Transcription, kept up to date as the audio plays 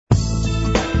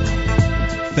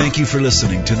Thank you for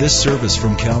listening to this service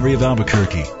from Calvary of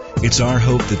Albuquerque. It's our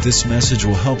hope that this message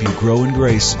will help you grow in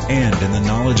grace and in the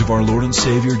knowledge of our Lord and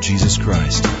Savior, Jesus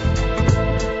Christ.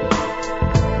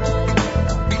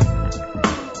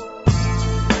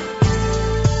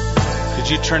 Could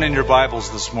you turn in your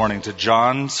Bibles this morning to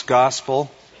John's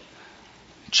Gospel,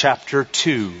 chapter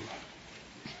 2.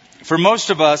 For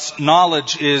most of us,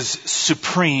 knowledge is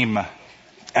supreme,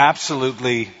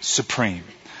 absolutely supreme.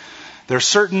 There are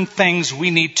certain things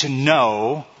we need to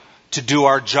know to do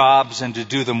our jobs and to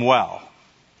do them well.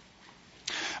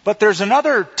 But there's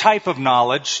another type of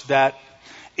knowledge that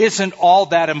isn't all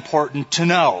that important to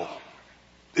know.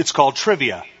 It's called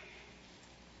trivia.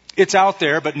 It's out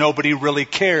there, but nobody really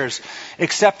cares,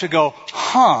 except to go,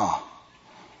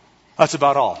 That's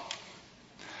about all.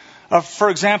 For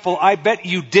example, I bet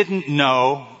you didn't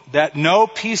know that no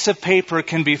piece of paper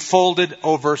can be folded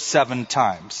over 7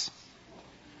 times.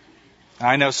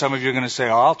 I know some of you are going to say,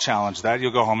 I'll challenge that. You'll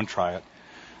go home and try it.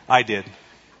 I did.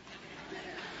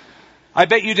 I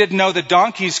bet you didn't know that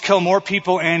donkeys kill more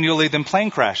people annually than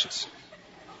plane crashes.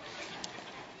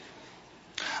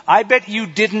 I bet you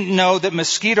didn't know that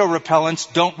mosquito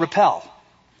repellents don't repel.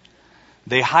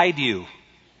 They hide you.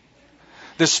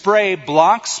 The spray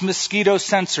blocks mosquito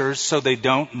sensors so they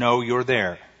don't know you're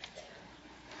there.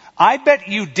 I bet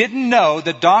you didn't know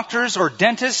that doctors or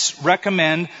dentists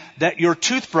recommend that your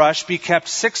toothbrush be kept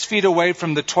 6 feet away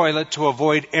from the toilet to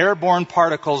avoid airborne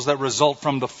particles that result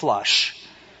from the flush.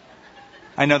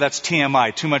 I know that's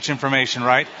TMI, too much information,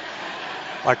 right?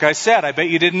 Like I said, I bet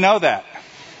you didn't know that.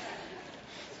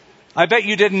 I bet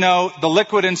you didn't know the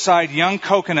liquid inside young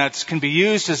coconuts can be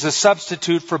used as a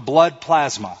substitute for blood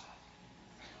plasma.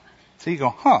 So you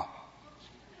go,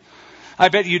 I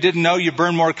bet you didn't know you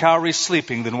burn more calories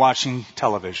sleeping than watching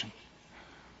television.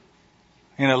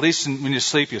 At least when you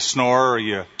sleep, you snore or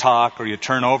you talk or you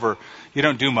turn over. You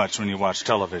don't do much when you watch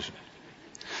television.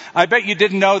 I bet you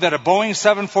didn't know that a Boeing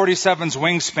 747's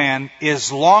wingspan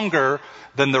is longer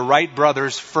than the Wright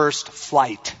brothers' first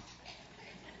flight.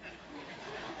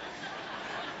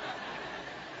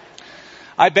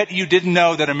 I bet you didn't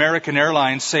know that American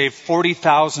Airlines saved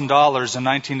 $40,000 in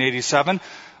 1987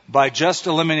 by just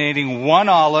eliminating 1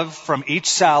 olive from each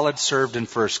salad served in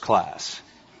first class.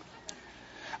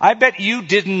 I bet you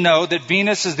didn't know that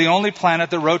Venus is the only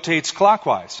planet that rotates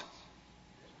clockwise.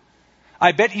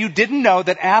 I bet you didn't know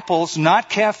that apples, not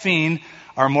caffeine,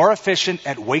 are more efficient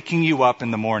at waking you up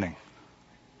in the morning.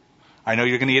 I know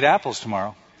you're going to eat apples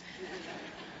tomorrow.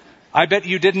 I bet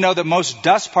you didn't know that most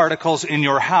dust particles in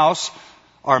your house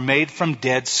are made from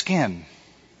dead skin.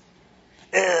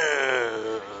 Ew.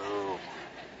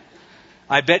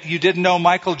 I bet you didn't know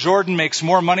Michael Jordan makes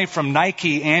more money from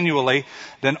Nike annually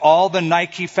than all the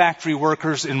Nike factory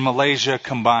workers in Malaysia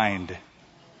combined.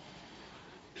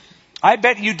 I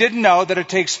bet you didn't know that it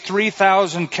takes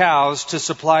 3,000 cows to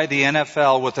supply the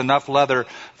NFL with enough leather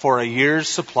for a year's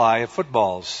supply of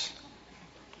footballs.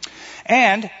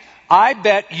 And I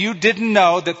bet you didn't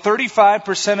know that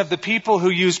 35% of the people who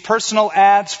use personal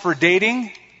ads for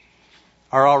dating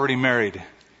are already married.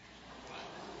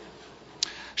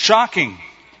 Shocking,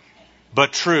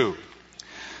 but true.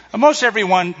 Most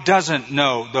everyone doesn't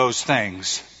know those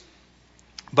things.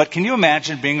 But can you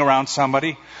imagine being around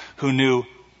somebody who knew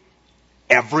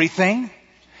everything?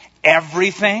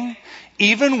 Everything?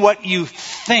 Even what you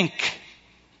think.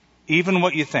 Even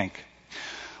what you think.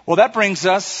 Well, that brings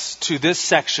us to this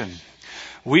section.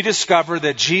 We discover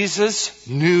that Jesus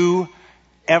knew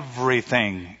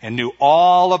everything and knew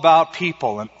all about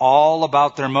people and all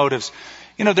about their motives.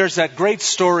 There's that great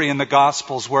story in the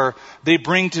Gospels where they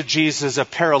bring to Jesus a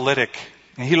paralytic.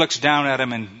 And he looks down at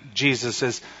him and Jesus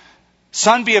says,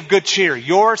 "Son, be of good cheer.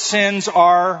 Your sins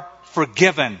are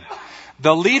forgiven."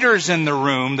 The leaders in the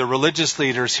room, the religious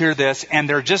leaders, hear this and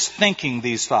they're just thinking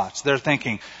these thoughts. They're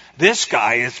thinking, this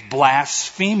guy is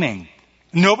blaspheming.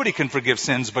 Nobody can forgive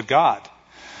sins but God.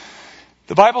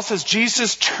 The Bible says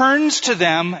Jesus turns to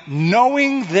them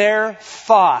knowing their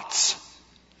thoughts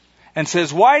and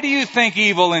says, "Why do you think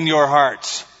evil in your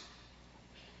hearts?"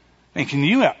 Can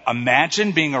you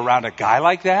imagine being around a guy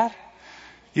like that?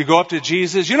 You go up to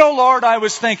Jesus, "Lord, I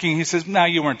was thinking." He says, "No,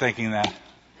 you weren't thinking that.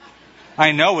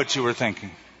 I know what you were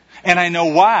thinking. And I know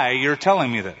why you're telling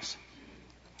me this."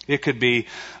 It could be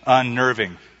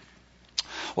unnerving.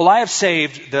 Well, I have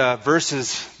saved the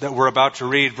verses that we're about to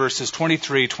read, verses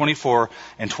 23, 24,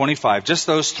 and 25. Just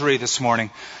those 3 this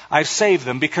morning. I've saved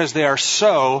them because they are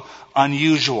so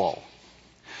unusual.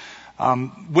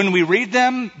 When we read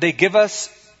them, they give us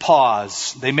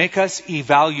pause. They make us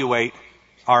evaluate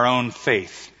our own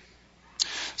faith.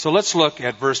 So let's look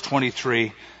at verse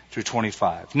 23 through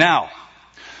 25. Now,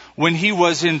 When he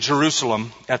was in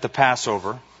Jerusalem at the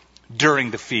Passover,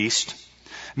 during the feast,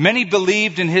 many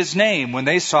believed in his name when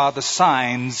they saw the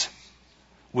signs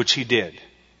which he did.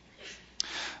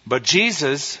 But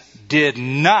Jesus did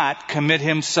not commit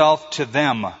himself to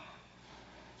them,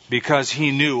 because he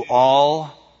knew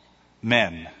all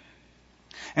men,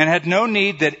 and had no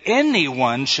need that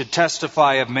anyone should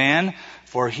testify of man,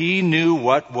 for he knew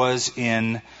what was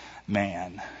in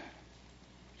man.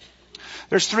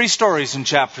 There's 3 stories in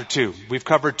chapter 2. We've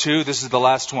covered 2. This is the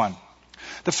last one.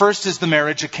 The first is the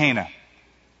marriage at Cana.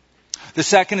 The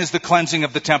second is the cleansing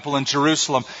of the temple in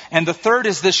Jerusalem. And the third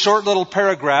is this short little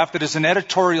paragraph that is an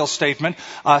editorial statement,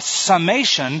 a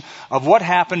summation of what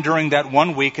happened during that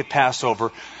 1 week at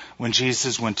Passover when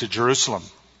Jesus went to Jerusalem.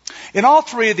 In all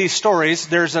 3 of these stories,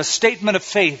 there's a statement of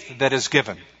faith that is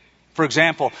given. For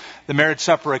example, the marriage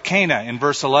supper at Cana in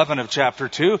verse 11 of chapter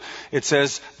 2, it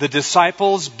says, the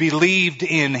disciples believed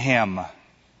in him.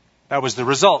 That was the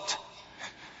result.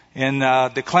 In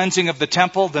the cleansing of the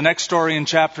temple, the next story in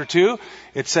chapter 2,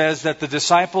 it says that the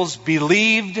disciples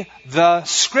believed the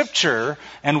scripture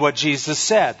and what Jesus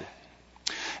said.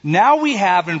 Now we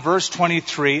have in verse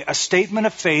 23 a statement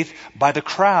of faith by the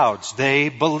crowds. They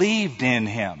believed in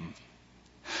him.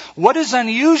 What is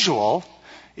unusual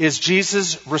is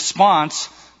Jesus' response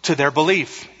to their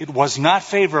belief. It was not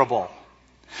favorable.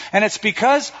 And it's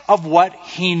because of what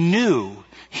he knew.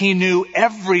 He knew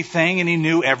everything and he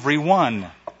knew everyone.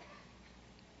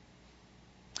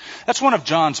 That's one of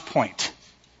John's points.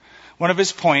 One of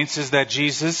his points is that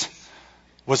Jesus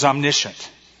was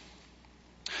omniscient.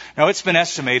 Now, it's been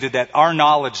estimated that our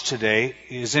knowledge today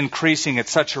is increasing at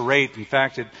such a rate. In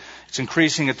fact, it's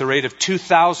increasing at the rate of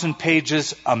 2,000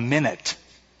 pages a minute.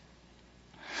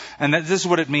 And this is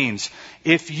what it means.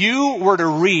 If you were to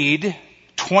read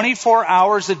 24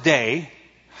 hours a day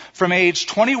from age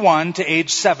 21 to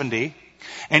age 70,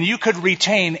 and you could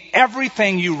retain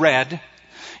everything you read,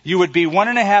 you would be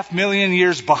 1.5 million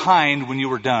years behind when you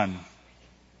were done.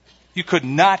 You could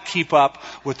not keep up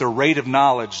with the rate of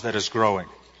knowledge that is growing.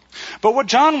 But what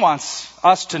John wants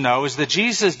us to know is that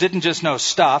Jesus didn't just know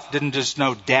stuff, didn't just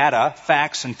know data,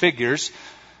 facts, and figures,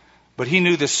 but he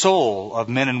knew the soul of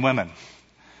men and women,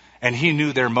 and he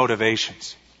knew their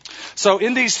motivations. So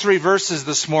in these 3 verses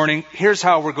this morning, here's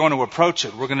how we're going to approach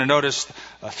it. We're going to notice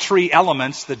 3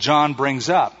 elements that John brings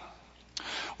up.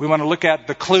 We want to look at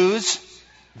the clues,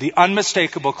 the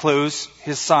unmistakable clues,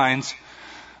 his signs.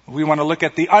 We want to look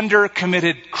at the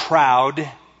undercommitted crowd.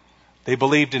 They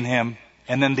believed in him.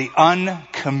 And then the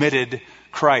uncommitted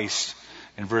Christ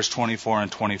in verse 24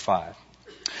 and 25.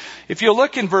 If you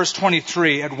look in verse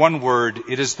 23 at one word,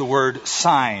 it is the word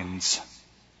signs.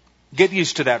 Get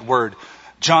used to that word.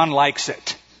 John likes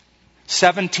it.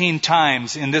 17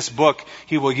 times in this book,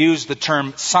 he will use the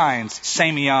term signs,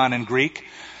 semeion in Greek.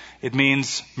 It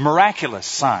means miraculous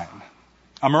sign.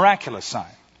 A miraculous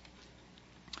sign.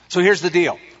 So here's the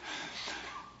deal.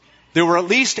 There were at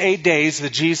least 8 days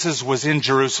that Jesus was in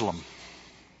Jerusalem.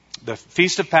 The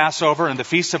Feast of Passover and the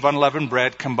Feast of Unleavened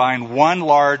Bread combined one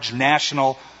large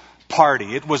national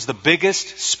party. It was the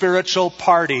biggest spiritual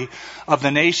party of the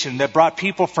nation that brought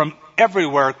people from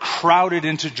everywhere crowded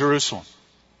into Jerusalem.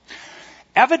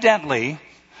 Evidently,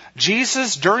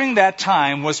 Jesus during that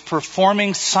time was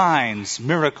performing signs,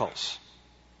 miracles.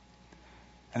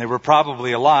 And there were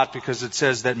probably a lot because it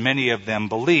says that many of them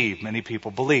believed. Many people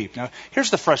believed. Now,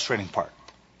 here's the frustrating part.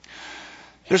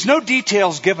 There's no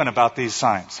details given about these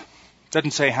signs. It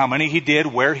doesn't say how many he did,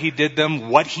 where he did them,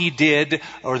 what he did,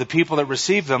 or the people that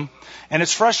received them. And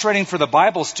it's frustrating for the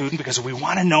Bible student because we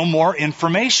want to know more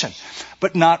information.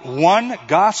 But not one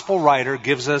gospel writer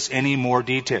gives us any more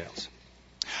details.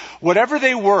 Whatever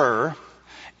they were,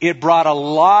 it brought a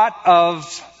lot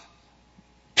of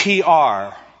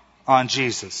PR on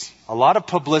Jesus. A lot of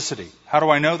publicity. How do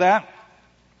I know that?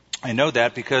 I know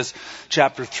that because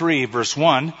chapter 3, verse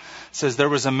 1 says there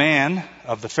was a man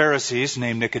of the Pharisees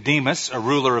named Nicodemus, a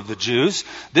ruler of the Jews.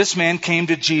 This man came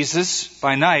to Jesus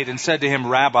by night and said to him,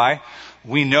 Rabbi,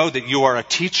 we know that you are a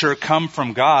teacher come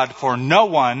from God, for no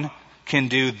one can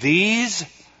do these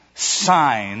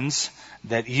signs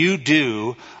that you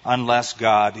do unless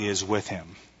God is with him.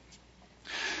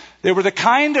 They were the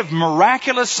kind of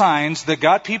miraculous signs that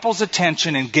got people's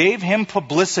attention and gave him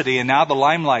publicity, and now the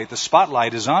limelight, the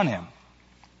spotlight is on him.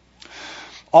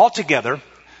 Altogether,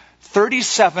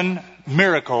 37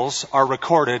 miracles are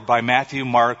recorded by Matthew,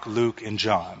 Mark, Luke, and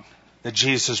John that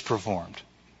Jesus performed.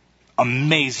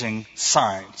 Amazing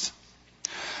signs.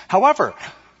 However,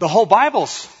 the whole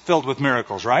Bible's filled with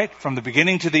miracles, right? From the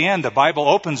beginning to the end, the Bible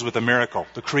opens with a miracle,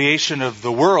 the creation of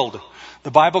the world.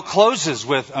 The Bible closes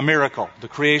with a miracle, the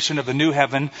creation of a new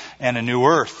heaven and a new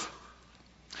earth.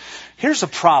 Here's a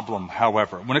problem,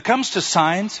 however. When it comes to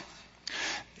signs,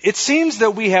 it seems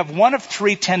that we have one of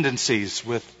three tendencies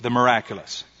with the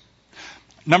miraculous.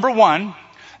 Number one,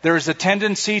 there is a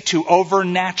tendency to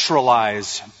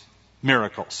overnaturalize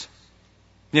miracles.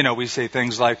 You know, we say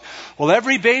things like, well,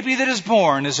 every baby that is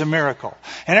born is a miracle.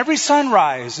 And every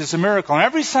sunrise is a miracle. And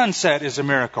every sunset is a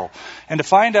miracle. And to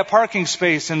find a parking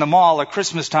space in the mall at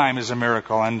Christmas time is a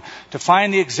miracle. And to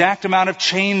find the exact amount of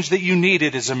change that you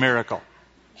needed is a miracle.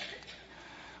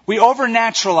 We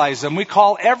overnaturalize them. We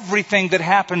call everything that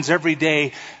happens every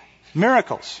day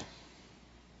miracles.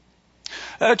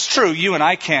 It's true, you and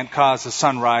I can't cause a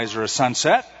sunrise or a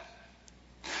sunset.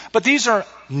 But these are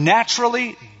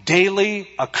naturally, daily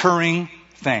occurring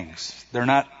things. They're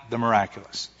not the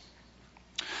miraculous.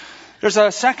 There's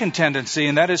a second tendency,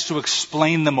 and that is to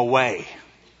explain them away.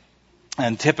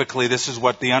 And typically this is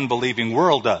what the unbelieving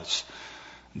world does.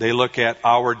 They look at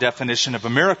our definition of a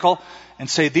miracle and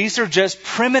say these are just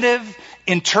primitive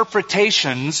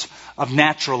interpretations of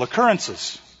natural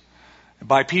occurrences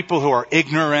by people who are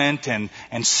ignorant and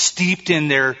steeped in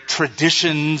their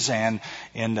traditions and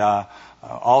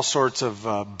all sorts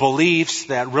of beliefs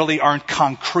that really aren't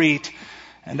concrete.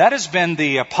 And that has been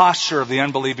the posture of the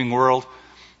unbelieving world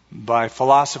by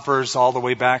philosophers all the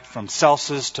way back from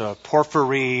Celsus to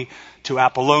Porphyry to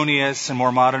Apollonius, in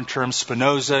more modern terms,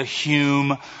 Spinoza,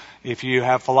 Hume. If you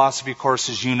have philosophy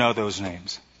courses, you know those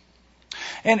names.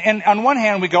 And on one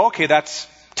hand, we go, okay, that's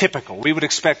typical. We would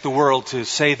expect the world to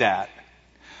say that.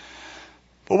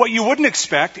 But what you wouldn't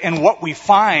expect, and what we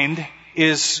find,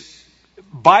 is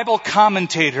Bible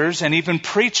commentators and even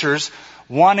preachers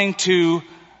wanting to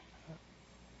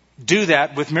do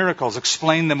that with miracles,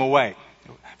 explain them away.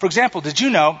 For example, did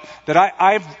you know that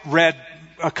I've read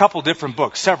a couple different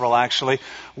books, several actually,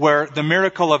 where the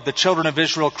miracle of the children of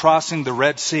Israel crossing the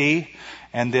Red Sea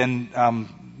and then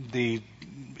the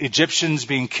Egyptians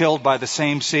being killed by the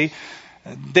same sea,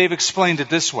 they've explained it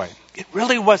this way. It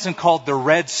really wasn't called the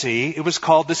Red Sea. It was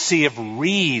called the Sea of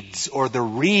Reeds, or the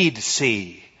Reed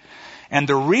Sea. And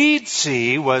the Reed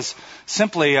Sea was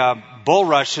simply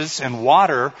bulrushes and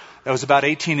water that was about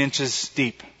 18 inches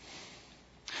deep.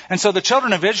 And so the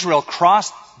children of Israel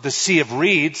crossed the Sea of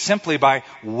Reeds simply by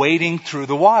wading through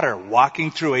the water, walking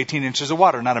through 18 inches of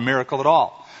water. Not a miracle at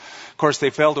all. Of course,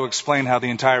 they failed to explain how the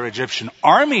entire Egyptian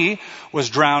army was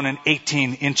drowned in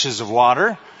 18 inches of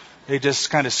water. They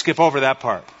just kind of skip over that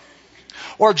part.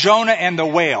 Or Jonah and the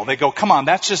whale. They go, come on,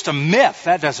 that's just a myth.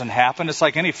 That doesn't happen. It's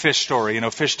like any fish story. You know,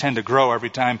 fish tend to grow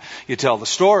every time you tell the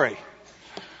story.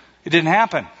 It didn't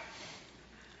happen.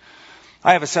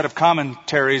 I have a set of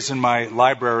commentaries in my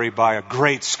library by a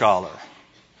great scholar.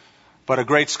 But a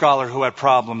great scholar who had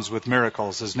problems with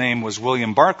miracles. His name was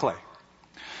William Barclay.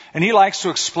 And he likes to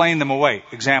explain them away.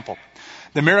 Example,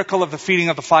 the miracle of the feeding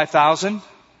of the 5,000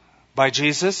 by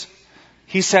Jesus.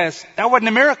 He says, that wasn't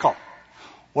a miracle.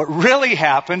 What really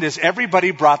happened is everybody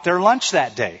brought their lunch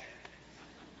that day.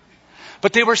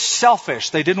 But they were selfish.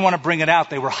 They didn't want to bring it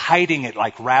out. They were hiding it,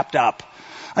 like wrapped up.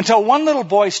 Until one little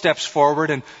boy steps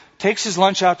forward and takes his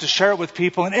lunch out to share it with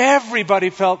people, and everybody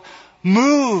felt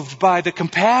moved by the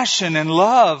compassion and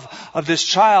love of this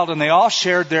child, and they all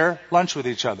shared their lunch with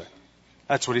each other.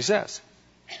 That's what he says.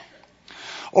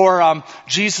 Or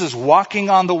Jesus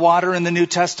walking on the water in the New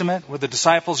Testament, where the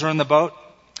disciples are in the boat.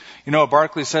 You know what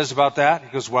Barclay says about that? He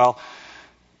goes, well,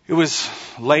 it was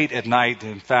late at night.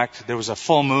 In fact, there was a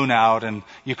full moon out and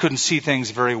you couldn't see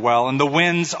things very well. And the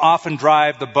winds often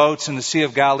drive the boats in the Sea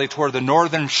of Galilee toward the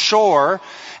northern shore.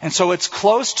 And so it's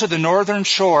close to the northern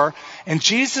shore. And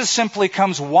Jesus simply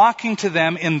comes walking to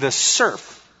them in the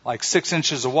surf, like 6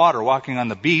 inches of water, walking on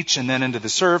the beach and then into the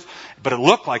surf. But it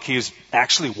looked like he was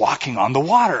actually walking on the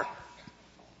water.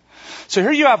 So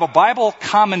here you have a Bible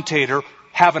commentator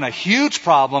having a huge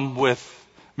problem with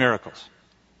miracles.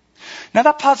 Now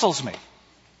that puzzles me.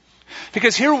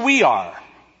 Because here we are,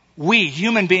 we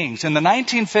human beings. In the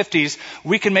 1950s,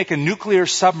 we can make a nuclear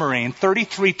submarine,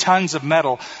 33 tons of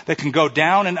metal, that can go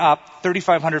down and up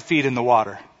 3,500 feet in the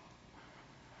water.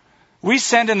 We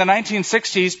send in the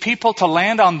 1960s people to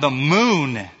land on the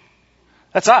moon.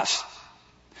 That's us.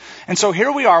 And so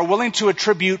here we are, willing to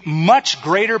attribute much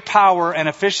greater power and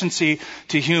efficiency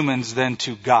to humans than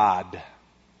to God.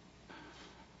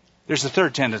 There's a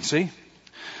third tendency.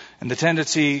 And the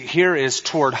tendency here is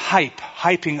toward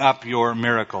hyping up your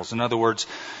miracles. In other words,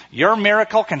 your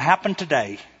miracle can happen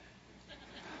today.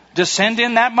 Just send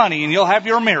in that money and you'll have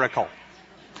your miracle.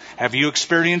 Have you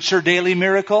experienced your daily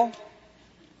miracle?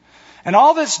 And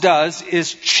all this does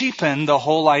is cheapen the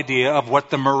whole idea of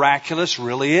what the miraculous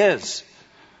really is.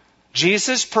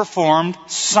 Jesus performed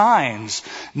signs.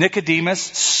 Nicodemus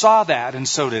saw that, and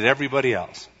so did everybody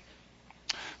else.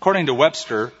 According to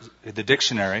Webster, the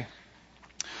dictionary,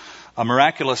 a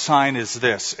miraculous sign is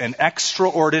this: an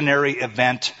extraordinary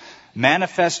event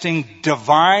manifesting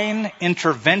divine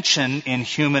intervention in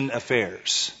human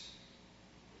affairs.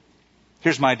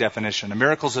 Here's my definition. A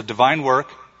miracle is a divine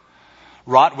work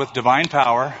wrought with divine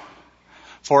power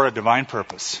for a divine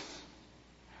purpose.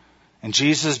 And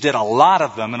Jesus did a lot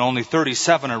of them, and only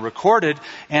 37 are recorded.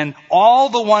 And all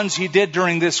the ones he did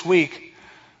during this week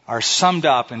are summed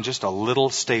up in just a little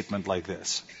statement like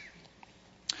this.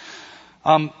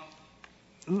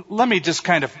 Let me just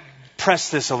kind of press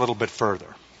this a little bit further.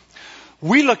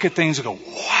 We look at things and go,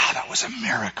 wow, that was a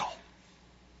miracle.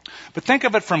 But think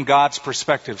of it from God's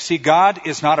perspective. See, God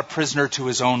is not a prisoner to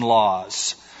his own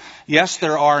laws. Yes,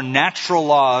 there are natural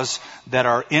laws that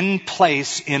are in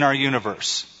place in our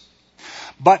universe.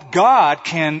 But God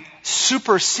can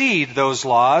supersede those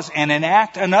laws and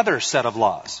enact another set of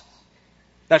laws.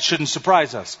 That shouldn't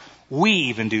surprise us. We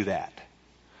even do that.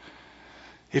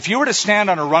 If you were to stand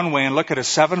on a runway and look at a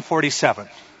 747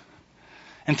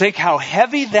 and think how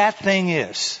heavy that thing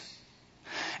is,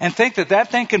 and think that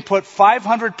that thing can put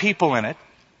 500 people in it,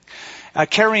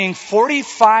 carrying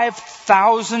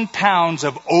 45,000 pounds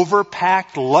of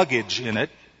overpacked luggage in it,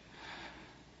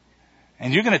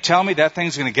 and you're going to tell me that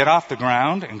thing's going to get off the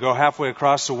ground and go halfway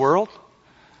across the world?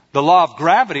 The law of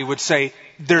gravity would say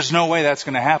there's no way that's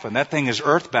going to happen. That thing is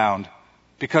earthbound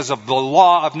because of the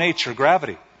law of nature,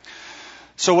 gravity.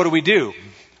 So what do?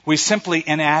 We simply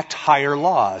enact higher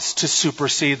laws to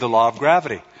supersede the law of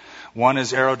gravity. One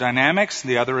is aerodynamics,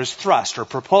 the other is thrust or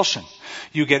propulsion.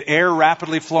 You get air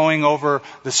rapidly flowing over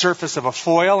the surface of a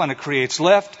foil and it creates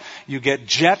lift. You get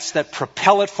jets that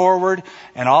propel it forward,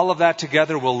 and all of that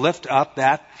together will lift up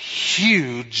that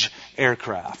huge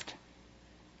aircraft.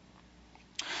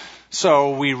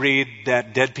 So we read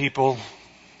that dead people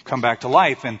come back to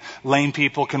life, and lame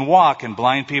people can walk, and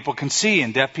blind people can see,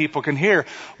 and deaf people can hear.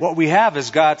 What we have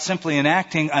is God simply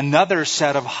enacting another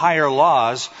set of higher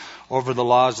laws over the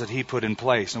laws that he put in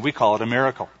place, and we call it a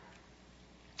miracle.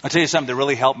 I'll tell you something that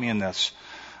really helped me in this.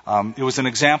 It was an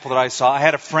example that I saw. I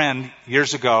had a friend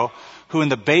years ago who in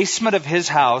the basement of his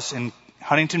house in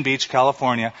Huntington Beach,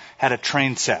 California, had a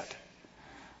train set.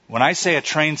 When I say a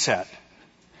train set,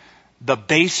 the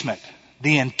basement,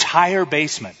 the entire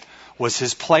basement, was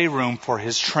his playroom for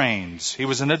his trains. He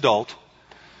was an adult.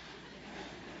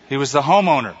 He was the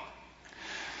homeowner.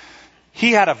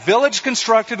 He had a village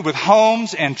constructed with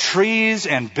homes and trees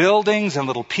and buildings and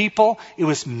little people. It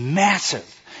was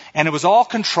massive. And it was all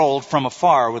controlled from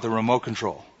afar with a remote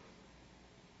control.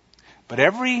 But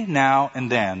every now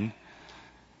and then,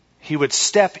 he would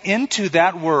step into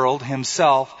that world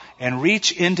himself and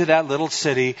reach into that little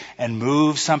city and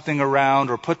move something around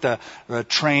or put the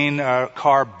train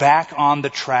car back on the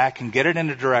track and get it in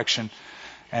a direction.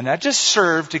 And that just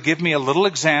served to give me a little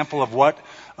example of what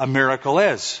a miracle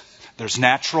is. There's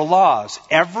natural laws.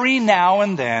 Every now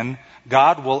and then,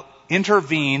 God will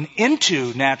intervene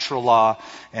into natural law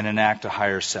and enact a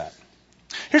higher set.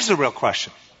 Here's the real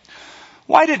question.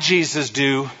 Why did Jesus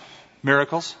do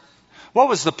miracles? What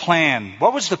was the plan?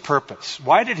 What was the purpose?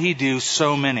 Why did he do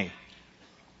so many?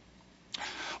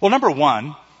 Well, number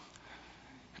one,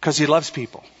 because he loves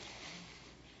people.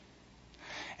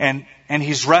 And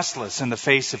he's restless in the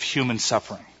face of human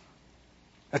suffering.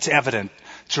 That's evident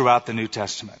throughout the New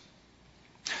Testament.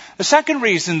 The second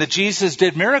reason that Jesus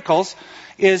did miracles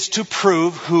is to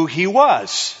prove who he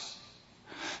was.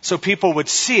 So people would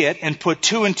see it and put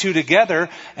two and two together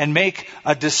and make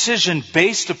a decision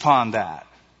based upon that.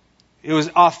 It was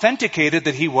authenticated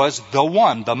that he was the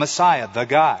one, the Messiah, the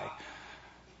guy.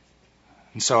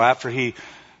 And so after he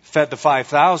fed the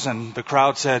 5,000, the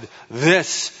crowd said,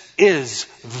 "This is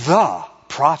the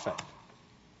prophet."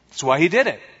 That's why he did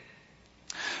it.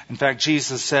 In fact,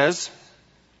 Jesus says,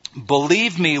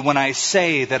 "Believe me when I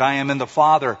say that I am in the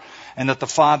Father and that the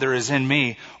Father is in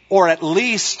me," or at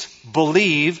least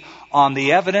believe on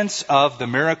the evidence of the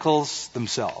miracles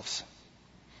themselves.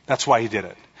 That's why he did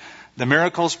it. The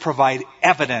miracles provide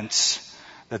evidence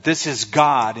that this is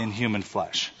God in human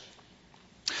flesh.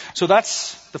 So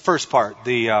that's the first part,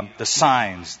 the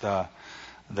signs, the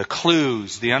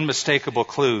clues, the unmistakable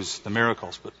clues, the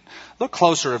miracles. But look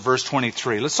closer at verse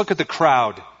 23. Let's look at the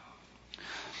crowd.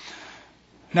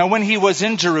 Now, when he was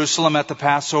in Jerusalem at the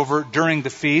Passover during the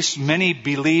feast, many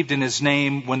believed in his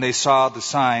name when they saw the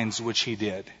signs which he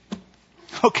did.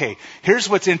 Okay, here's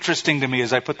what's interesting to me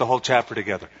as I put the whole chapter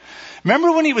together.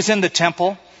 Remember when he was in the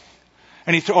temple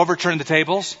and he overturned the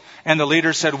tables and the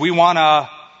leader said, "We want a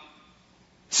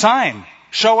sign.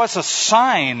 Show us a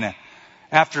sign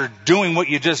after doing what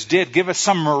you just did. Give us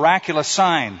some miraculous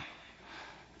sign."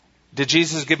 Did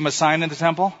Jesus give him a sign in the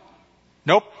temple?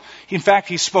 Nope. In fact,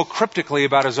 he spoke cryptically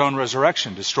about his own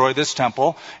resurrection. Destroy this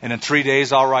temple, and in 3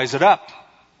 days I'll rise it up.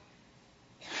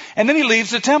 And then he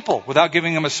leaves the temple without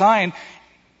giving him a sign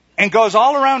and goes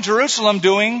all around Jerusalem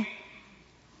doing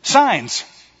signs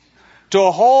to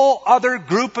a whole other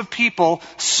group of people,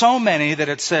 so many that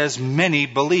it says many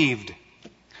believed.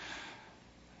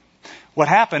 What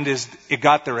happened is it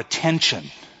got their attention.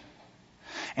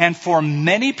 And for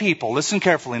many people, listen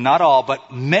carefully, not all,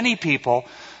 but many people,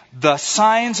 the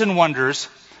signs and wonders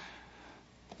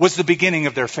was the beginning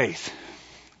of their faith.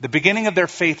 The beginning of their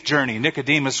faith journey.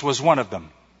 Nicodemus was one of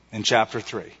them in chapter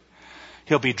 3.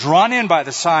 He'll be drawn in by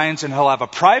the signs and he'll have a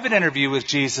private interview with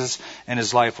Jesus and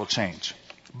his life will change.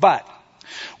 But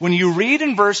when you read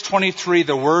in verse 23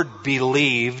 the word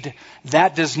believed,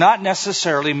 that does not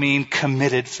necessarily mean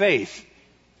committed faith.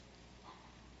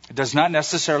 It does not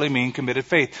necessarily mean committed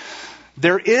faith.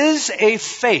 There is a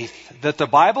faith that the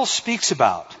Bible speaks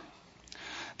about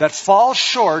that falls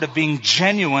short of being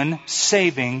genuine,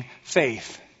 saving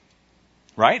faith.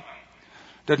 Right?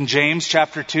 Doesn't James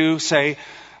chapter 2 say,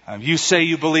 you say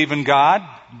you believe in God,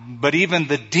 but even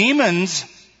the demons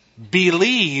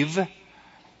believe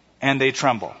and they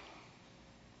tremble.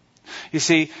 You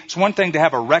see, it's one thing to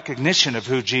have a recognition of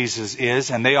who Jesus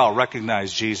is, and they all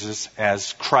recognize Jesus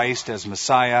as Christ, as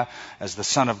Messiah, as the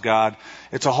Son of God.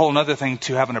 It's a whole other thing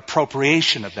to have an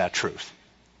appropriation of that truth.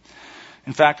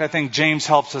 In fact, I think James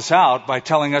helps us out by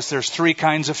telling us there's 3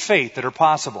 kinds of faith that are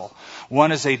possible.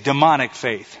 One is a demonic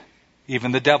faith.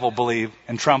 Even the devil believe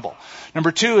and tremble.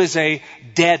 Number 2 is a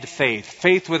dead faith.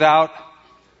 Faith without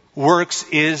works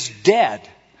is dead.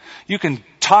 You can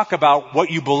talk about what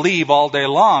you believe all day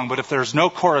long, but if there's no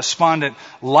correspondent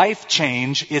life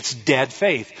change, it's dead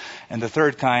faith. And the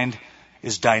 3rd kind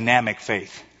is dynamic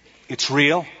faith. It's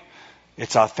real,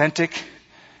 it's authentic,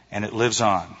 and it lives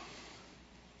on.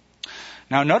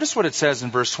 Now notice what it says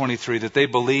in verse 23, that they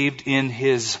believed in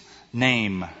his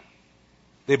name.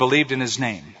 They believed in his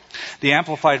name. The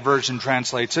Amplified Version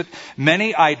translates it,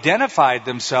 many identified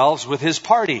themselves with his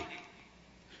party.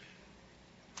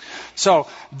 So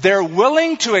they're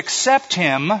willing to accept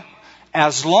him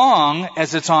as long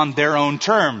as it's on their own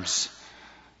terms.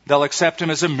 They'll accept him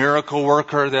as a miracle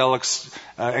worker. They'll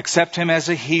accept him as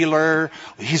a healer.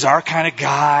 He's our kind of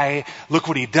guy. Look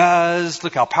what he does.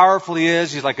 Look how powerful he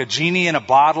is. He's like a genie in a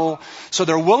bottle. So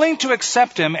they're willing to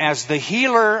accept him as the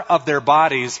healer of their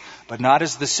bodies, but not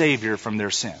as the Savior from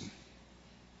their sin.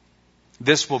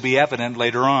 This will be evident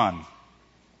later on.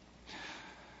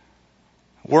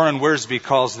 Warren Wiersbe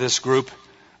calls this group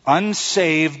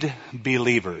unsaved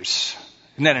believers.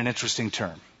 Isn't that an interesting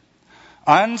term?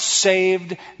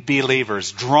 Unsaved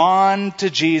believers, drawn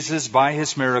to Jesus by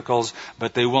his miracles,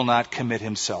 but they will not commit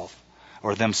himself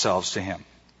or themselves to him.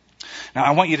 Now,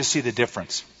 I want you to see the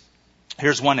difference.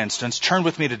 Here's one instance. Turn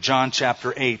with me to John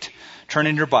chapter 8. Turn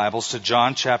in your Bibles to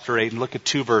John chapter 8 and look at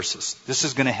 2 verses. This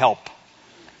is going to help.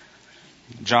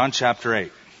 John chapter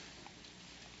 8.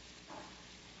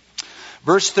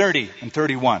 Verse 30 and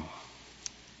 31.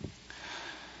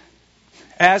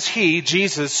 As he,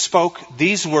 Jesus, spoke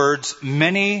these words,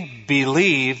 many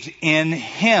believed in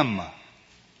him.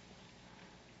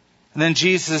 And then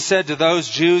Jesus said to those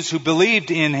Jews who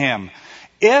believed in him,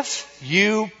 if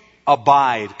you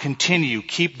abide, continue,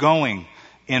 keep going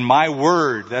in my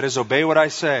word, that is, obey what I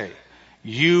say,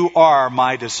 you are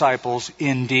my disciples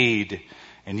indeed,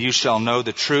 and you shall know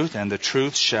the truth, and the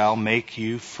truth shall make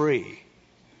you free.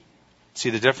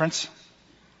 See the difference?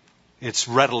 It's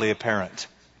readily apparent.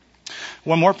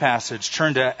 One more passage.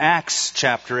 Turn to Acts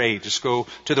chapter 8. Just go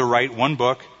to the right, one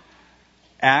book.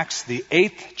 Acts, the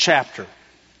 8th chapter.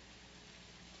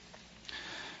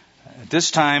 At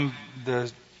this time,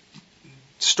 the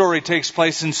story takes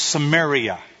place in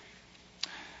Samaria.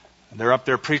 They're up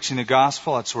there preaching the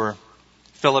gospel. That's where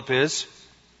Philip is.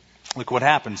 Look what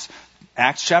happens.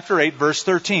 Acts chapter 8, verse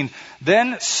 13.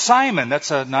 Then Simon,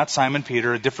 not Simon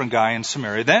Peter, a different guy in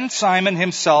Samaria. Then Simon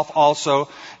himself also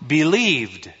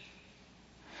believed.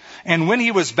 And when he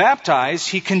was baptized,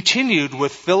 he continued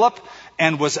with Philip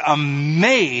and was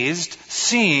amazed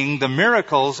seeing the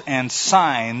miracles and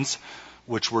signs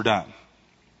which were done.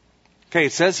 Okay,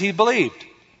 it says he believed.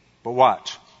 But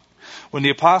watch. When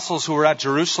the apostles who were at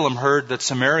Jerusalem heard that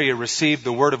Samaria received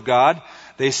the word of God,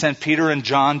 they sent Peter and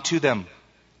John to them,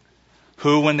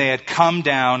 who, when they had come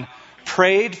down,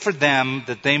 prayed for them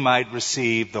that they might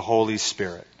receive the Holy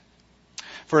Spirit.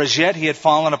 For as yet he had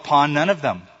fallen upon none of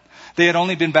them. They had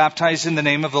only been baptized in the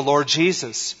name of the Lord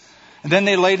Jesus. And then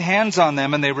they laid hands on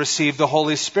them and they received the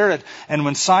Holy Spirit. And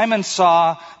when Simon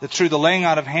saw that through the laying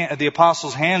out of the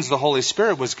apostles' hands the Holy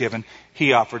Spirit was given,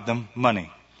 he offered them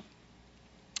money.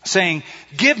 saying,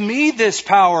 "Give me this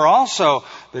power also,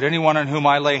 that anyone on whom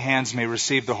I lay hands may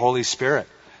receive the Holy Spirit."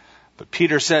 But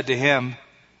Peter said to him,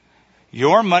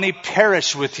 "Your money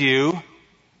perish with you."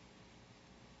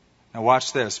 Now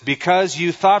watch this. "Because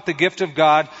you thought the gift of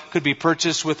God could be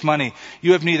purchased with money.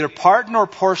 You have neither part nor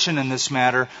portion in this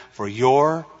matter, for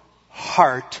your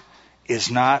heart is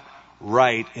not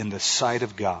right in the sight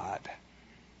of God."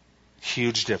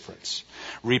 Huge difference.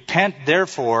 "Repent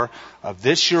therefore of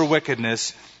this your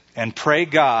wickedness, and pray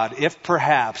God, if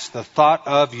perhaps the thought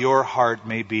of your heart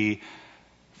may be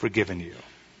forgiven you."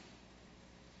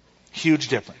 Huge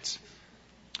difference.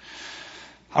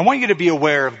 I want you to be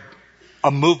aware of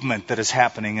a movement that is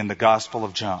happening in the Gospel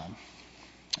of John.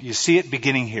 You see it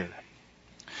beginning here.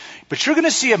 But you're going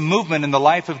to see a movement in the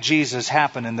life of Jesus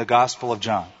happen in the Gospel of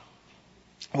John,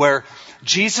 where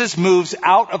Jesus moves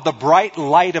out of the bright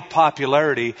light of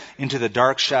popularity into the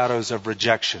dark shadows of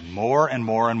rejection, more and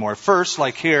more and more. First,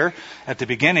 like here at the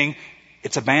beginning,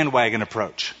 it's a bandwagon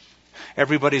approach.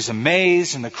 Everybody's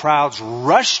amazed and the crowds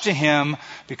rush to him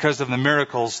because of the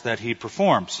miracles that he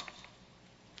performs.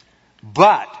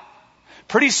 But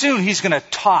pretty soon he's going to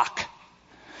talk.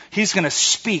 He's going to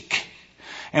speak.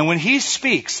 And when he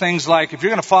speaks, things like, if you're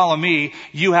going to follow me,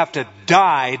 you have to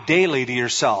die daily to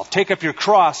yourself. Take up your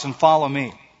cross and follow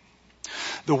me.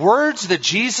 The words that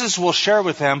Jesus will share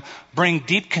with them bring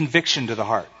deep conviction to the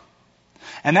heart.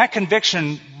 And that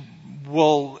conviction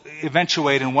will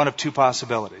eventuate in one of two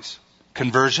possibilities: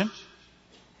 conversion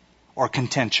or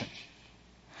contention.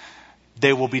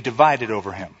 They will be divided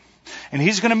over him. And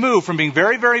he's going to move from being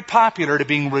very, very popular to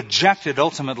being rejected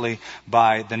ultimately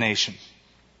by the nation.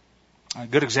 A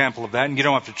good example of that, and you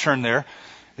don't have to turn there,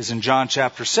 is in John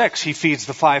chapter 6. He feeds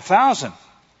the 5,000.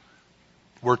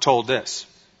 We're told this: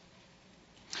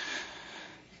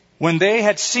 "When they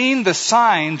had seen the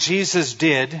sign Jesus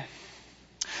did,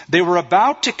 they were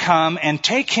about to come and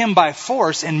take him by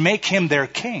force and make him their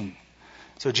king."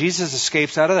 So Jesus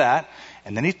escapes out of that,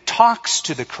 and then he talks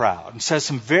to the crowd and says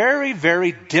some very,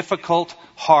 very difficult,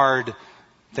 hard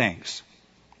things.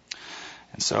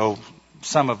 And so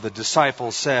some of the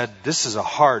disciples said, "This is a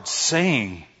hard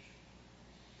saying.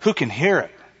 Who can hear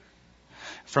it?"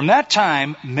 From that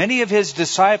time, many of his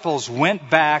disciples went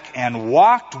back and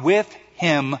walked with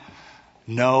him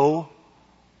no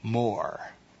more.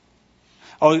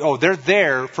 Oh, they're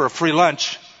there for a free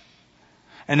lunch.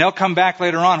 And they'll come back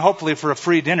later on, hopefully for a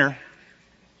free dinner.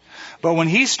 But when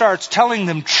he starts telling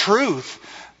them truth,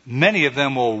 many of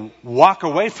them will walk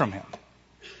away from him.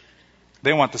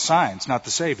 They want the signs, not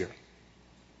the Savior.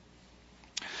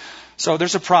 So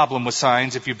there's a problem with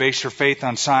signs. If you base your faith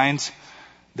on signs,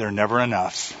 they're never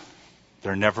enough.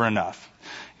 They're never enough.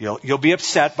 You'll be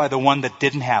upset by the one that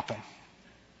didn't happen.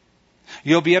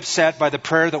 You'll be upset by the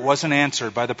prayer that wasn't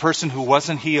answered, by the person who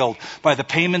wasn't healed, by the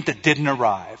payment that didn't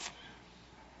arrive.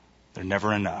 They're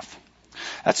never enough.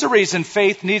 That's the reason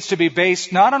faith needs to be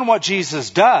based not on what Jesus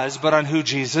does, but on who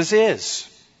Jesus is.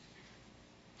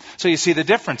 So you see the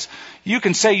difference. You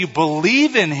can say you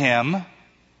believe in him.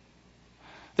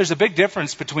 There's a big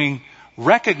difference between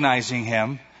recognizing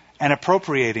him and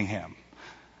appropriating him.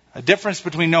 A difference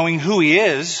between knowing who he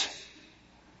is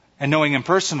and knowing him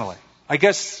personally. I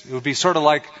guess it would be sort of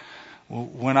like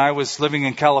when I was living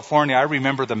in California, I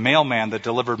remember the mailman that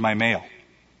delivered my mail.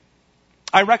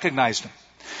 I recognized him.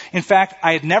 In fact,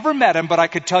 I had never met him, but I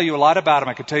could tell you a lot about him.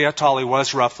 I could tell you how tall he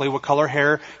was, roughly, what color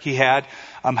hair he had,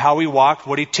 how he walked,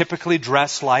 what he typically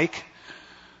dressed like,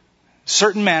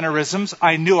 certain mannerisms.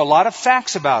 I knew a lot of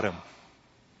facts about him.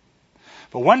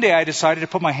 But one day I decided to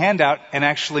put my hand out and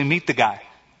actually meet the guy.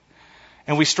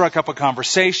 And we struck up a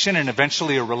conversation and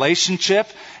eventually a relationship,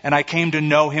 and I came to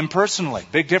know him personally.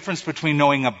 Big difference between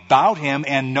knowing about him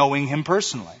and knowing him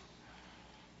personally.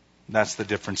 That's the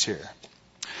difference here.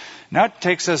 Now it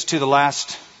takes us to the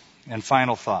last and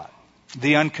final thought.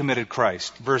 The uncommitted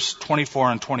Christ. Verse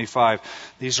 24 and 25.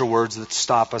 These are words that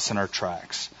stop us in our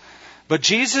tracks. But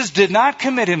Jesus did not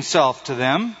commit himself to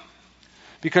them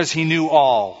because he knew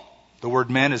all. The word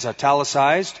men is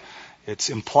italicized. It's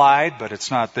implied, but it's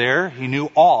not there. He knew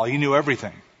all. He knew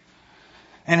everything.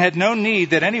 And had no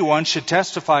need that anyone should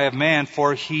testify of man,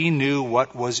 for he knew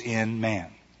what was in man.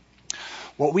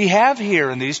 What we have here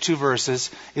in these two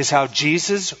verses is how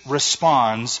Jesus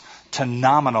responds to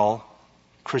nominal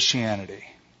Christianity.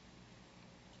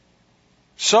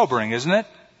 Sobering, isn't it?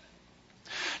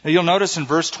 Now you'll notice in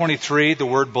verse 23 the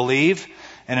word believe,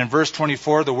 and in verse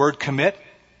 24 the word commit.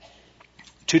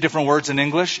 Two different words in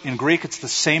English. In Greek, it's the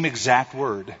same exact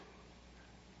word.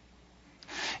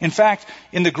 In fact,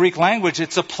 in the Greek language,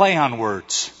 it's a play on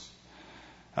words.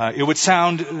 It would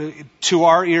sound to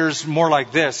our ears more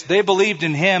like this: they believed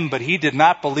in him, but he did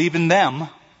not believe in them.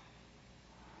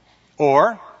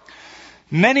 Or,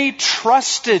 many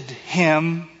trusted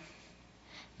him,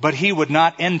 but he would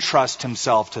not entrust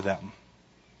himself to them.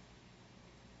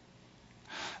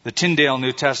 The Tyndale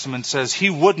New Testament says he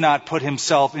would not put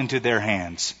himself into their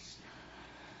hands.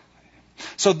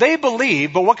 So they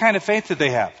believe, but what kind of faith did they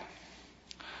have?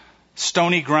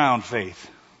 Stony ground faith.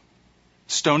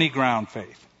 Stony ground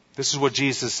faith. This is what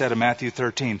Jesus said in Matthew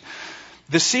 13.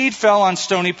 The seed fell on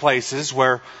stony places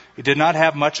where it did not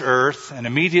have much earth, and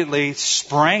immediately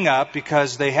sprang up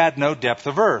because they had no depth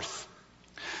of earth.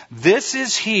 This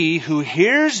is he who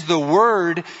hears the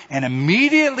word and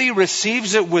immediately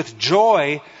receives it with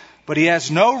joy, but he has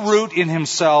no root in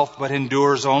himself, but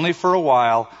endures only for a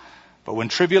while. But when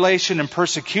tribulation and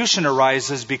persecution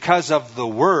arises because of the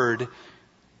word,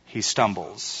 he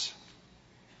stumbles.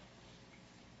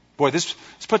 Boy, this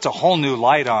puts a whole new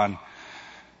light on.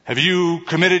 Have you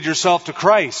committed yourself to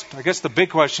Christ? I guess the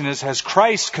big question is, has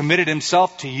Christ committed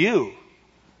himself to you?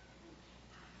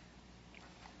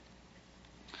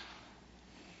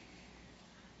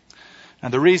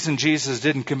 And the reason Jesus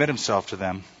didn't commit himself to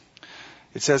them,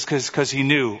 it says because he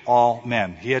knew all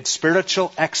men. He had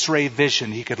spiritual X-ray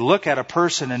vision. He could look at a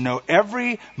person and know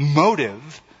every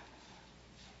motive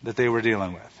that they were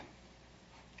dealing with.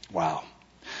 Wow.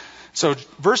 So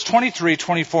verse 23,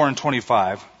 24, and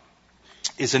 25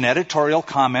 is an editorial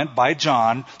comment by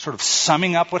John, sort of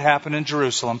summing up what happened in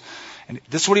Jerusalem. And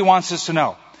this is what he wants us to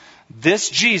know. This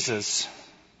Jesus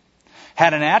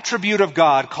had an attribute of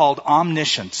God called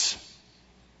omniscience.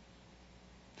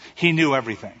 He knew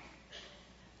everything.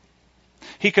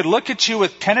 He could look at you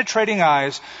with penetrating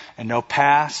eyes and know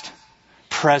past,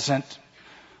 present,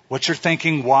 what you're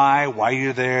thinking, why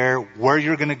you're there, where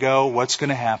you're going to go, what's going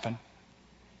to happen.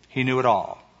 He knew it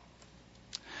all.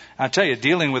 I'll tell you,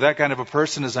 dealing with that kind of a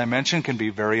person, as I mentioned, can be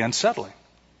very unsettling.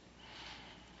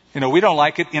 You know, we don't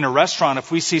like it in a restaurant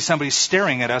if we see somebody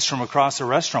staring at us from across a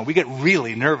restaurant. We get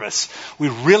really nervous. We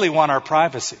really want our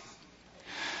privacy.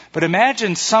 But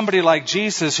imagine somebody like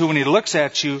Jesus who, when he looks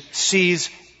at you, sees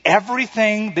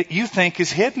everything that you think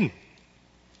is hidden.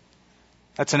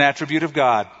 That's an attribute of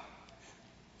God.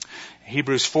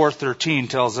 Hebrews 4:13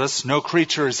 tells us, no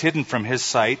creature is hidden from his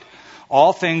sight.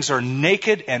 All things are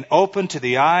naked and open to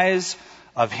the eyes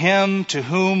of him to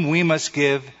whom we must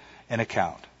give an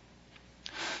account.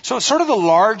 So sort of the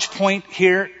large point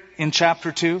here in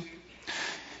chapter 2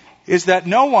 is that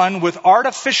no one with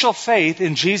artificial faith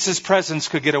in Jesus' presence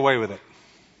could get away with it.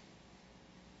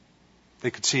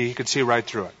 He could see right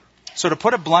through it. So to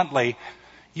put it bluntly,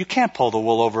 you can't pull the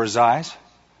wool over his eyes,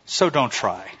 so don't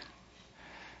try.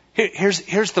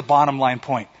 Here's the bottom line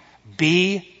point.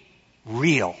 Be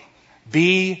real.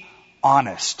 Be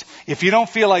honest. If you don't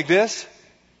feel like this,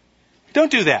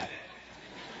 don't do that.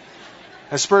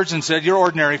 As Spurgeon said, your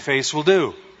ordinary face will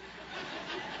do.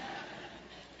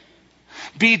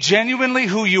 Be genuinely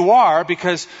who you are,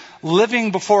 because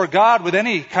living before God with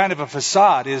any kind of a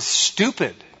facade is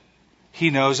stupid. He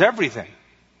knows everything.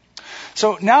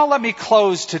 So now let me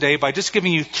close today by just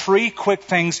giving you 3 quick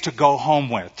things to go home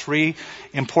with. 3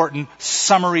 important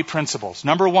summary principles.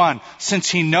 Number 1, since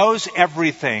he knows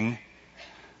everything,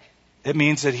 it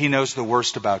means that he knows the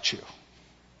worst about you.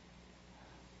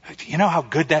 You know how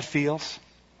good that feels?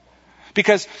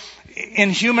 Because in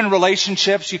human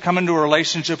relationships, you come into a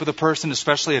relationship with a person,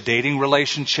 especially a dating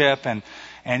relationship,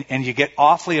 and you get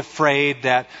awfully afraid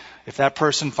that if that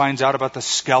person finds out about the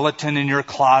skeleton in your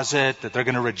closet, that they're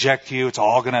going to reject you, it's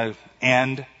all going to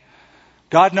end.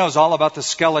 God knows all about the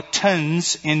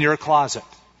skeletons in your closet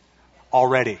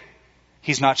already.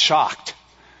 He's not shocked.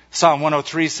 Psalm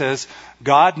 103 says,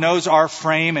 God knows our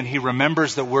frame and he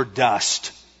remembers that we're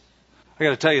dust. I got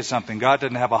to tell you something. God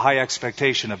doesn't have a high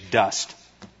expectation of dust.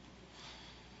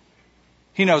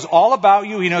 He knows all about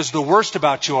you. He knows the worst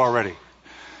about you already.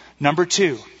 Number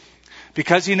 2,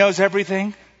 because he knows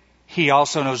everything, he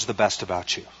also knows the best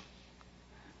about you.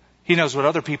 He knows what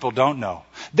other people don't know.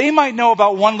 They might know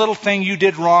about one little thing you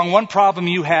did wrong, one problem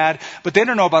you had, but they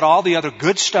don't know about all the other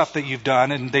good stuff that you've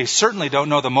done, and they certainly don't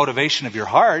know the motivation of your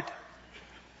heart.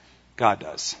 God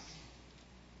does.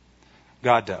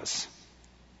 God does.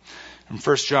 In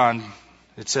 1 John,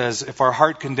 it says, if our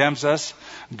heart condemns us,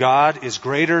 God is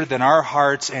greater than our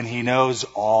hearts, and he knows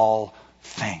all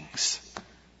things.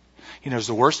 He knows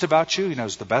the worst about you. He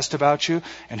knows the best about you.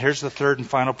 And here's the third and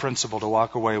final principle to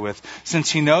walk away with. Since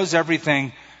he knows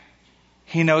everything,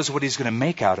 he knows what he's going to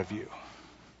make out of you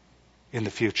in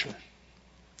the future.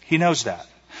 He knows that.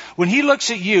 When he looks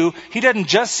at you, he doesn't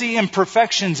just see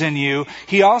imperfections in you.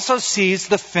 He also sees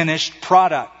the finished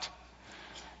product.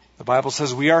 The Bible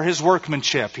says we are His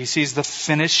workmanship. He sees the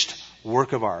finished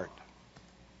work of art.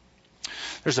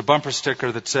 There's a bumper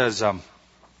sticker that says,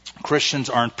 Christians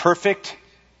aren't perfect,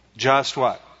 just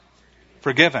what?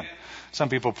 Forgiven. Some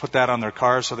people put that on their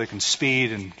cars so they can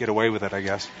speed and get away with it, I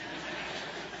guess.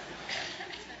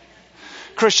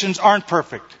 Christians aren't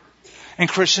perfect, and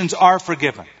Christians are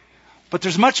forgiven. But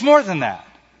there's much more than that.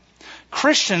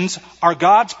 Christians are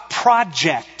God's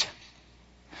project.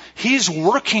 He's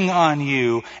working on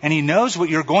you, and He knows what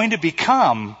you're going to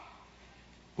become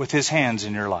with His hands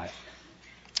in your life.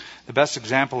 The best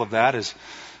example of that is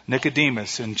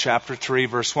Nicodemus in chapter 3,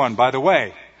 verse 1. By the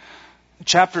way,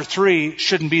 chapter 3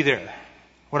 shouldn't be there.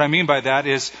 What I mean by that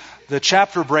is the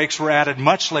chapter breaks were added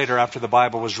much later after the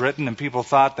Bible was written, and people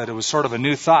thought that it was sort of a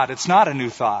new thought. It's not a new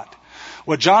thought.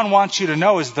 What John wants you to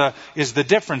know is the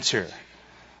difference here.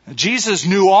 Jesus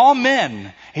knew all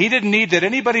men. He didn't need that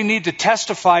anybody need to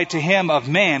testify to Him of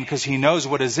man, because He knows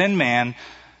what is in man.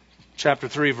 Chapter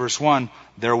 3, verse 1,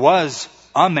 there was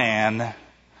a man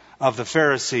of the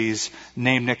Pharisees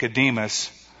named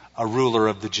Nicodemus, a ruler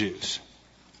of the Jews.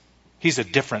 He's a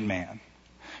different man.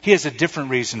 He has a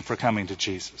different reason for coming to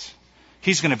Jesus.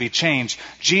 He's going to be changed.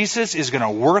 Jesus is going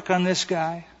to work on this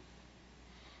guy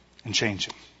and change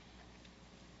him.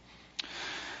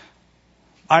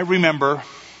 I remember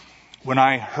when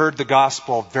I heard the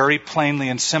gospel very plainly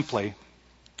and simply,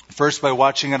 first by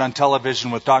watching it on television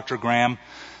with Dr. Graham.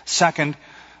 Second,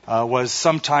 was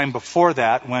sometime before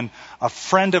that when a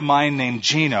friend of mine named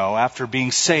Gino, after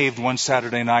being saved one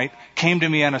Saturday night, came to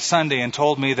me on a Sunday and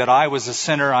told me that I was a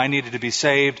sinner, I needed to be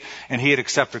saved, and he had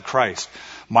accepted Christ.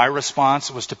 My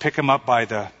response was to pick him up by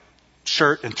the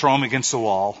shirt and throw him against the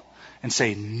wall and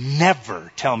say,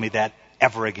 never tell me that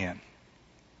ever again.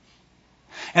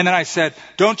 And then I said,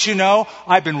 don't you know,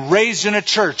 I've been raised in a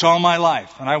church all my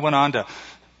life. And I went on to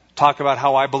talk about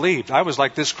how I believed. I was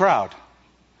like this crowd.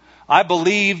 I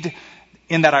believed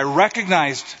in that I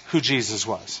recognized who Jesus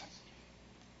was.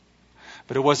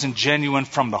 But it wasn't genuine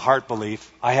from the heart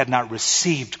belief. I had not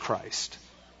received Christ.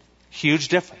 Huge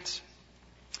difference.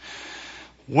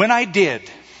 When I did,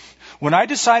 when I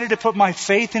decided to put my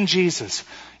faith in Jesus,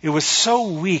 it was so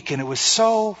weak and it was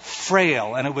so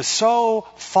frail and it was so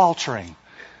faltering.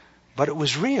 But it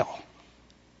was real.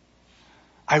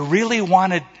 I really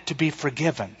wanted to be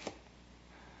forgiven.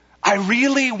 I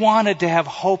really wanted to have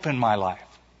hope in my life.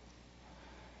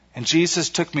 And Jesus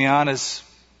took me on as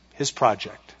His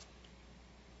project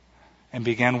and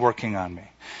began working on me.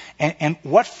 And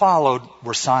what followed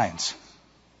were signs.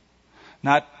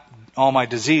 Not all my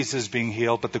diseases being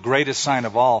healed, but the greatest sign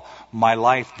of all, my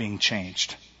life being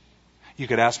changed. You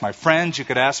could ask my friends, you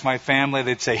could ask my family,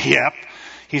 they'd say, yep,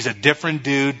 he's a different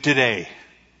dude today.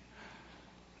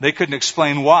 They couldn't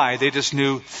explain why, they just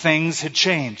knew things had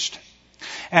changed.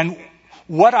 And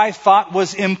what I thought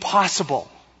was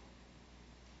impossible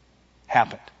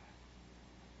happened.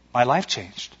 My life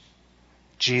changed.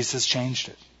 Jesus changed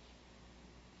it.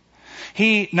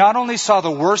 He not only saw the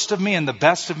worst of me and the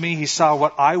best of me, He saw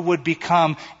what I would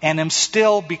become and am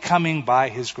still becoming by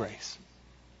His grace.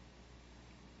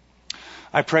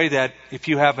 I pray that if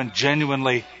you haven't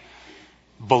genuinely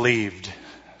believed,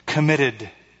 committed,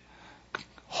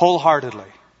 wholeheartedly,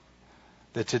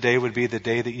 that today would be the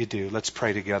day that you do. Let's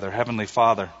pray together. Heavenly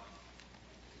Father,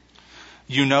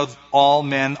 You know all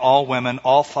men, all women,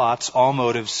 all thoughts, all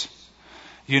motives.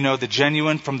 You know the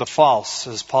genuine from the false.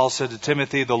 As Paul said to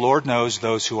Timothy, the Lord knows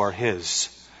those who are His.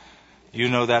 You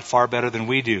know that far better than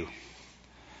we do.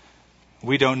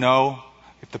 We don't know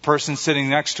if the person sitting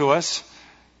next to us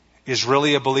is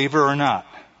really a believer or not.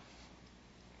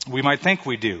 We might think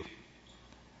we do,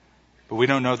 but we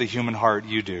don't know the human heart.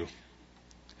 You do.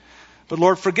 But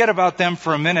Lord, forget about them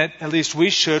for a minute. At least we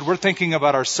should. We're thinking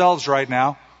about ourselves right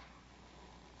now.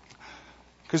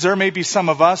 Because there may be some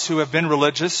of us who have been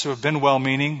religious, who have been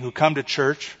well-meaning, who come to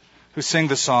church, who sing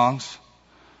the songs,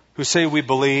 who say we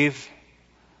believe,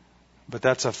 but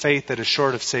that's a faith that is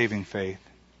short of saving faith.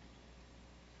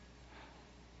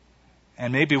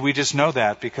 And maybe we just know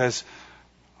that because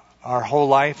our whole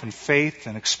life and faith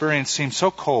and experience seems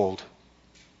so cold.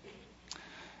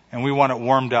 And we want it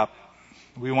warmed up.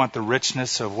 We want the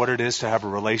richness of what it is to have a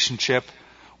relationship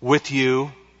with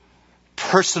You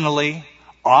personally,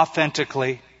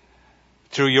 authentically,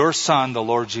 through Your Son, the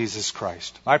Lord Jesus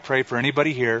Christ. I pray for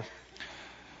anybody here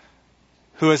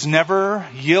who has never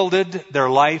yielded their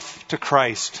life to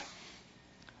Christ.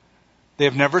 They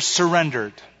have never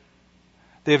surrendered.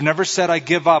 They have never said, I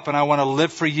give up and I want to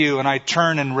live for You and I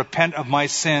turn and repent of my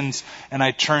sins and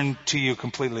I turn to You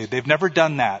completely. They've never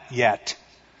done that yet.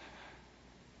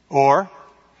 Or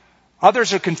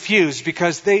Others are confused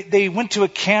because they went to a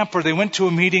camp or they went to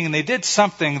a meeting and they did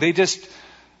something. They just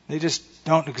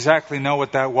don't exactly know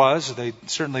what that was. They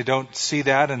certainly don't see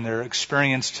that in their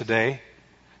experience today.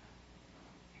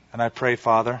 And I pray,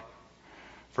 Father,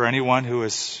 for anyone who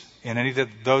is in any of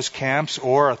those camps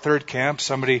or a third camp,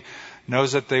 somebody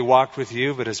knows that they walked with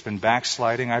you but has been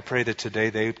backsliding, I pray that today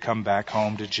they would come back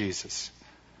home to Jesus.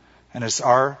 And as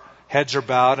our heads are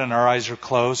bowed and our eyes are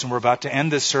closed and we're about to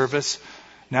end this service,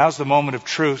 now's the moment of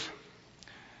truth.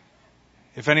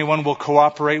 If anyone will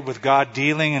cooperate with God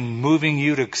dealing and moving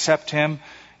you to accept Him,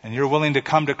 and you're willing to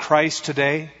come to Christ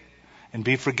today and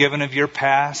be forgiven of your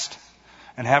past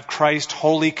and have Christ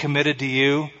wholly committed to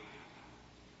you,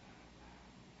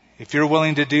 if you're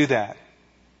willing to do that,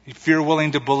 if you're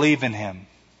willing to believe in Him,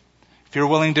 if you're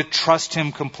willing to trust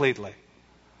Him completely,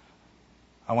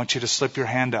 I want you to slip your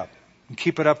hand up and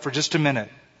keep it up for just a minute,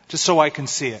 just so I can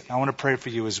see it. I want to pray for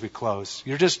you as we close.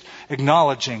 You're just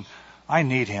acknowledging, I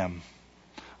need Him.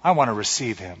 I want to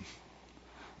receive Him.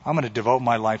 I'm going to devote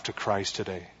my life to Christ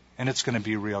today. And it's going to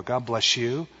be real. God bless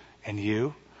you and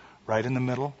you, right in the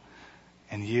middle.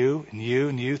 And you and you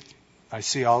and you. I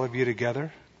see all of you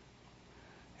together.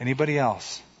 Anybody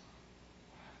else?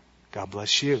 God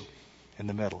bless you in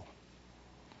the middle.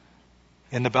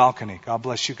 In the balcony. God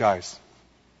bless you guys.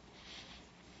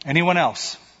 Anyone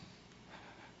else?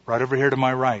 Right over here to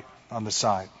my right on the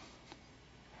side.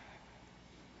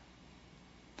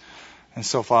 And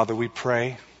so, Father, we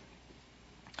pray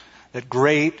that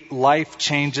great life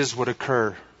changes would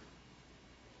occur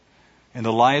in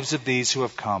the lives of these who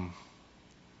have come,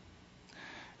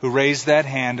 who raised that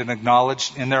hand and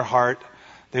acknowledged in their heart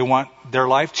they want their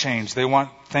life changed. They want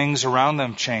things around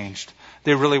them changed.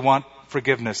 They really want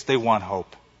forgiveness. They want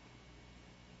hope.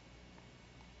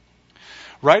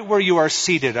 Right where you are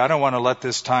seated, I don't want to let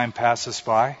this time pass us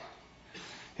by.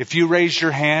 If you raise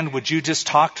your hand, would you just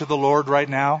talk to the Lord right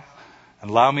now?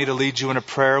 And allow me to lead you in a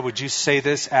prayer. Would you say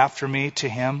this after me to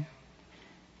Him?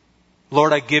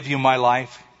 Lord, I give you my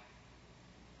life.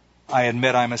 I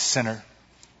admit I'm a sinner.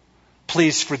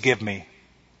 Please forgive me.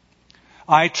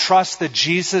 I trust that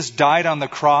Jesus died on the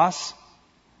cross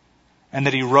and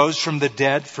that He rose from the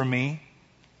dead for me.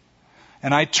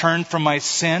 And I turn from my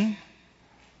sin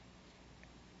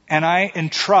and I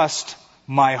entrust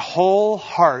my whole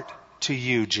heart to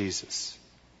you, Jesus.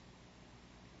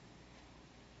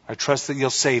 I trust that you'll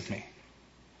save me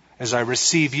as I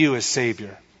receive you as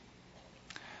Savior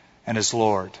and as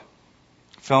Lord.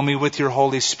 Fill me with your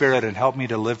Holy Spirit and help me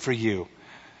to live for you.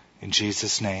 In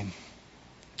Jesus' name,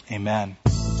 amen.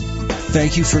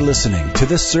 Thank you for listening to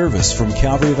this service from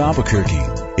Calvary of Albuquerque.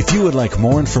 If you would like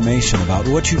more information about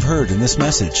what you've heard in this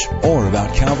message or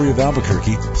about Calvary of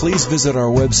Albuquerque, please visit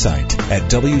our website at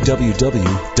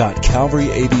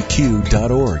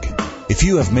www.calvaryabq.org. If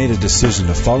you have made a decision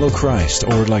to follow Christ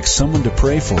or would like someone to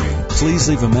pray for you, please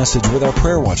leave a message with our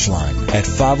Prayer Watch line at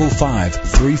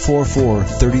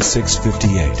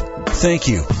 505-344-3658. Thank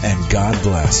you, and God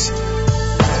bless.